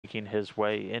making his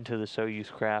way into the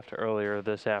Soyouz craft earlier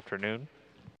this afternoon.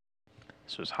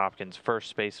 This was Hopkins' first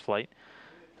space flight.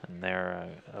 And there,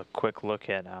 a quick look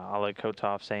at Oleg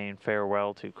Kotov saying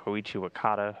farewell to Koichi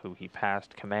Wakata, who he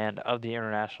passed command of the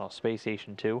International Space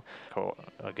Station to.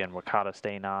 Again, Wakata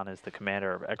staying on as the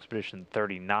commander of Expedition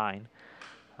 39.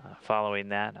 Following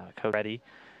that, ready.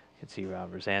 You can see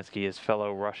Riazanski, his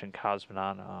fellow Russian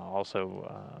cosmonaut,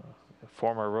 also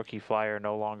former rookie flyer,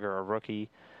 no longer a rookie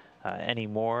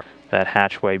anymore. That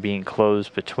hatchway being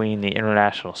closed between the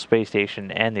International Space Station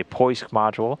and the Poisk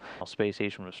module. The space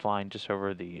station was flying just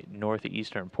over the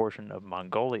northeastern portion of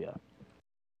Mongolia.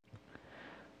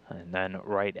 And then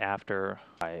right after,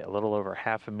 by a little over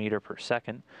half a meter per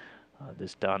second,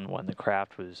 this done when the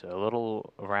craft was a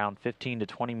little around 15 to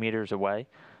 20 meters away.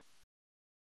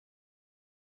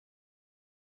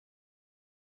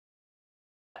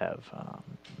 Have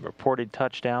reported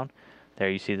touchdown. There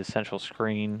you see the central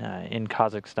screen in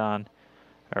Kazakhstan,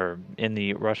 or in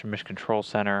the Russian Mission Control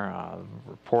Center,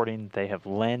 reporting they have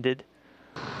landed.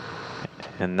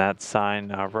 And that sign,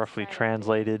 roughly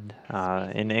translated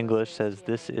in English, says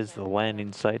this is the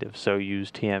landing site of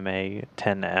Soyouz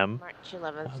TMA-10M,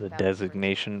 the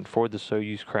designation for the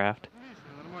Soyouz craft.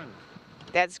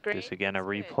 That's great. This again a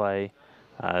replay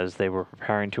as they were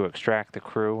preparing to extract the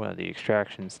crew. The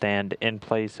extraction stand in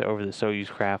place over the Soyouz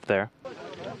craft there.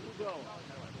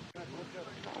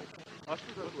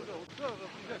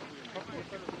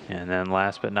 And then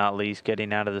last but not least,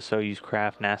 getting out of the Soyouz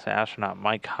craft, NASA astronaut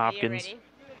Mike Hopkins.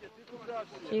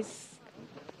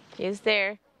 He's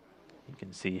there. You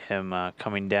can see him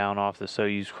coming down off the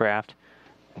Soyouz craft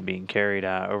and being carried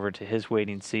over to his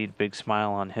waiting seat. Big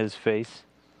smile on his face.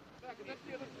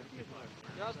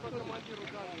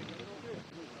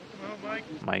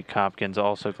 Mike Hopkins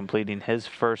also completing his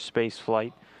first space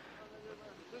flight.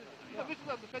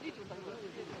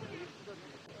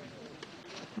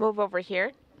 Move over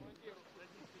here.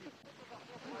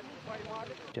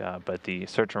 But the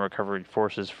search and recovery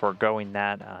forces foregoing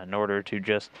that in order to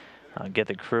just get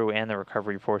the crew and the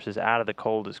recovery forces out of the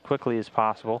cold as quickly as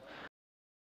possible.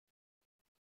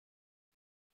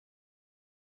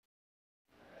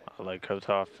 Oleg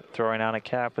Kotov throwing on a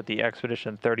cap with the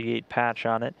Expedition 38 patch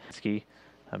on it.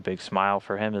 A big smile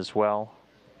for him as well.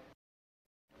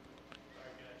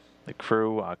 The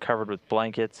crew covered with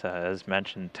blankets, as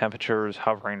mentioned, temperatures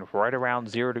hovering right around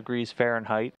 0 degrees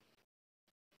Fahrenheit.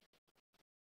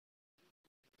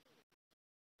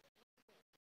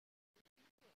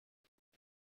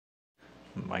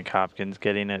 Mike Hopkins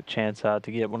getting a chance to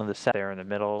get one of the sets there in the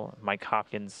middle. Mike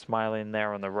Hopkins smiling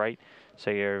there on the right.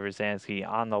 Sergueï Riazanski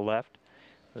on the left.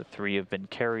 The three have been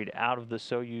carried out of the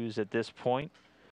Soyouz at this point.